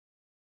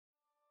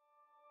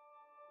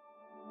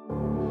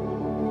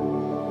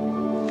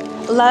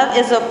Love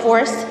is a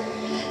force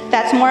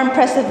that's more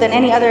impressive than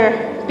any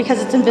other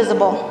because it's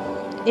invisible.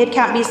 It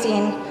can't be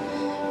seen,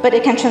 but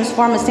it can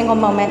transform a single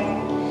moment,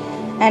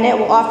 and it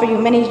will offer you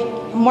many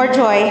more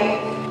joy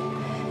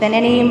than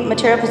any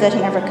material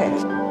possession ever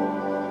could.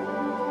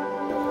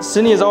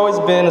 Sydney has always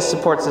been a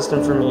support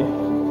system for me.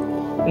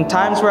 In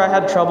times where I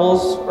had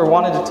troubles or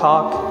wanted to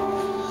talk,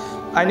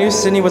 I knew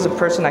Sydney was a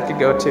person I could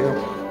go to.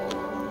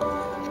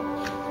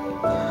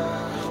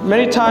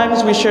 Many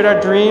times we shared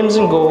our dreams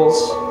and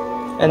goals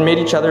and made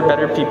each other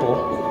better people.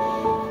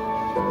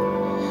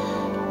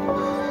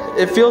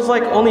 It feels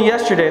like only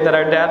yesterday that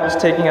our dad was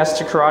taking us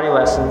to karate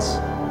lessons.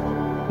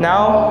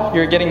 Now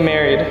you're getting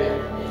married,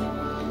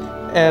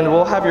 and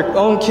we'll have your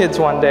own kids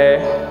one day.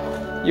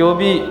 You will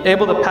be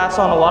able to pass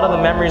on a lot of the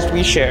memories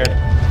we shared.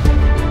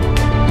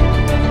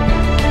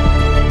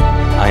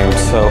 I am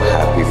so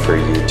happy for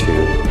you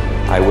two.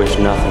 I wish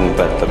nothing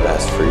but the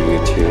best for you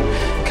two.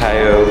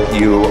 Kaio,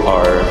 you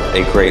are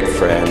a great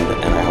friend,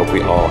 and I hope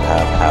we all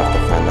have half the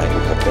friend that you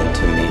have been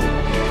to me.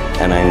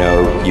 And I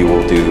know you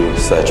will do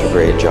such a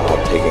great job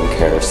taking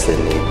care of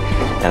Sydney,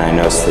 and I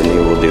know Sydney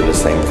will do the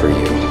same for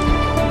you.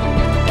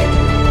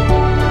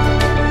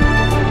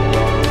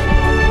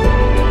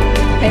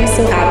 I'm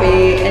so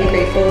happy and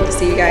grateful to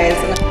see you guys.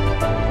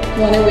 I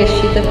want to wish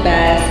you the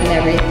best and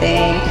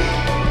everything.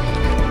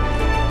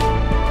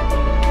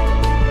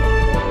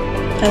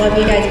 I love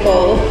you guys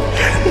both.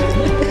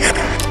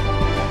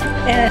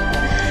 And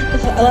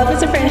love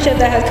is a friendship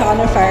that has caught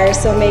on fire,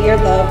 so may your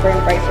love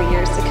burn bright for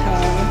years to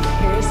come.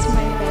 Here's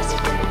my best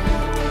friend.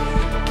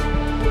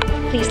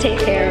 Please take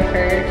care of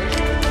her.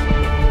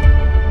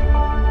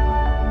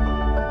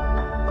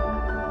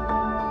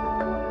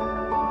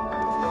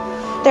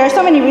 There are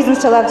so many reasons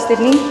to love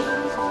Sydney.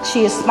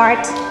 She is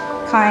smart,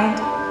 kind,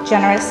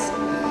 generous,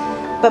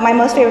 but my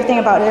most favorite thing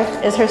about her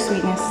is her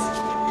sweetness.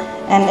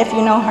 And if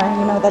you know her,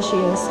 you know that she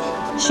is.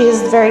 She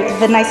is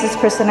the nicest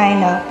person I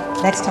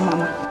know, next to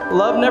Mama.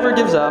 Love never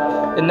gives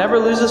up, it never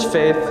loses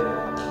faith,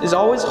 is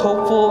always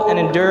hopeful and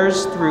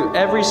endures through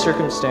every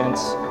circumstance.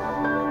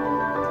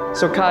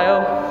 So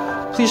Kaio,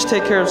 please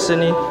take care of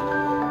Sydney.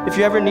 If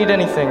you ever need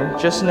anything,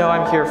 just know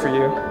I'm here for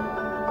you.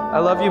 I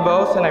love you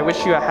both, and I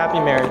wish you a happy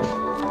marriage.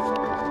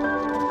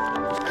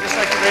 Just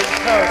like to raise a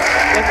toast.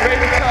 Let's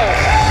raise a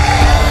toast.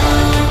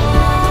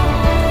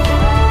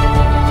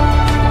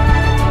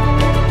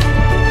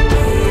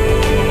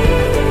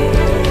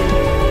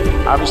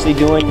 Obviously,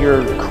 doing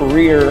your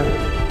career,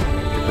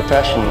 your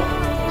profession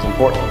is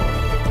important,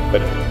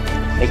 but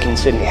making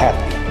Sydney happy,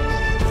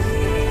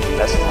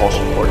 that's the most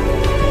important.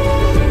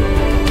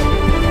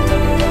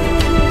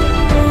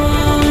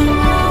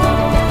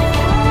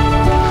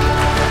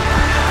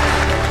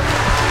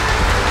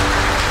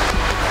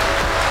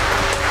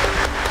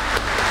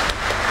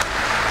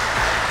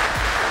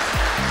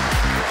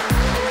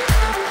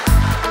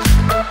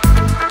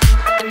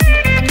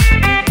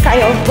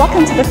 Kaio,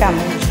 welcome to the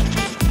family.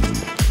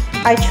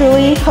 I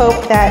truly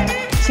hope that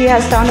she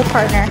has found a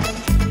partner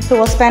who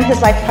will spend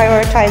his life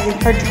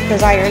prioritizing her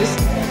desires,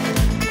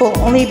 who will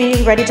only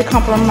be ready to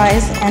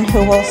compromise, and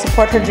who will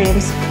support her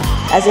dreams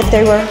as if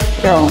they were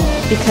their own,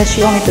 because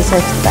she only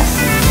deserves the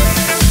best.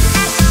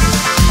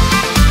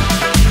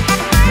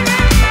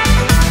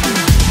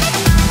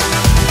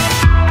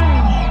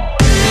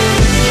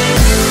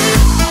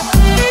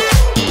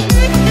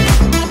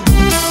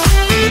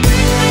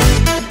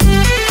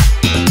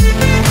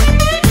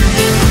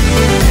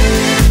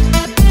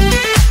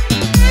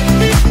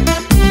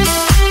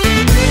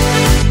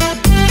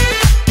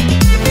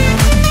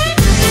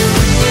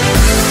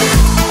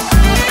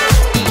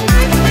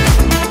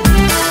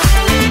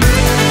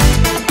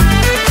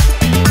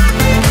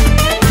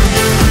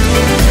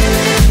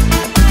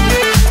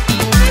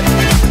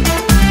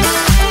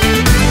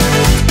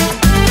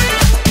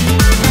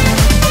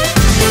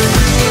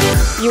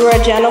 You are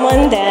a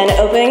gentleman then,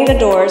 opening the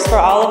doors for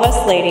all of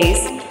us ladies,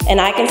 and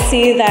I can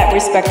see that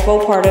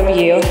respectful part of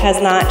you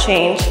has not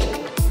changed.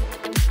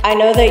 I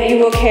know that you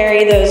will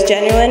carry those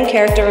genuine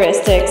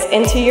characteristics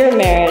into your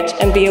marriage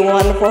and be a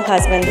wonderful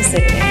husband to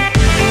Sydney.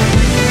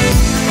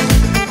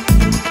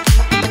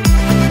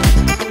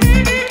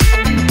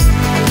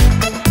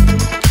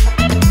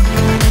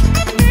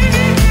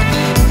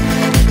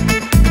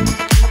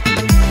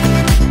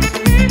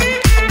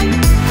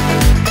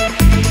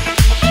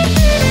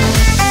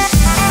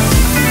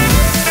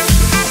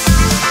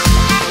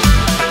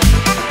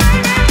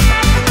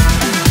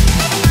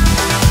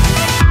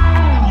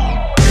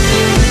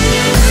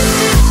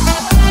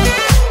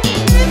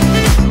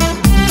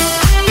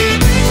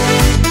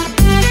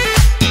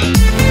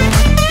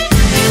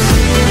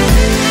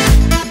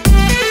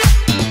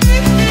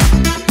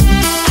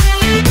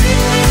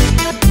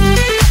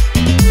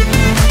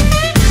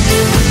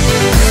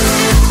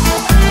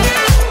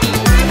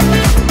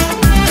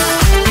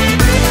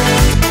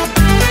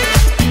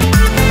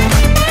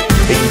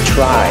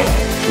 Try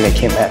to make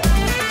him happy.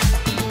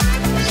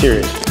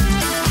 Seriously.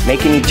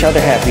 Making each other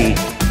happy,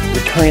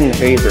 returning the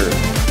favor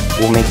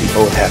will make you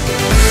both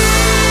happy.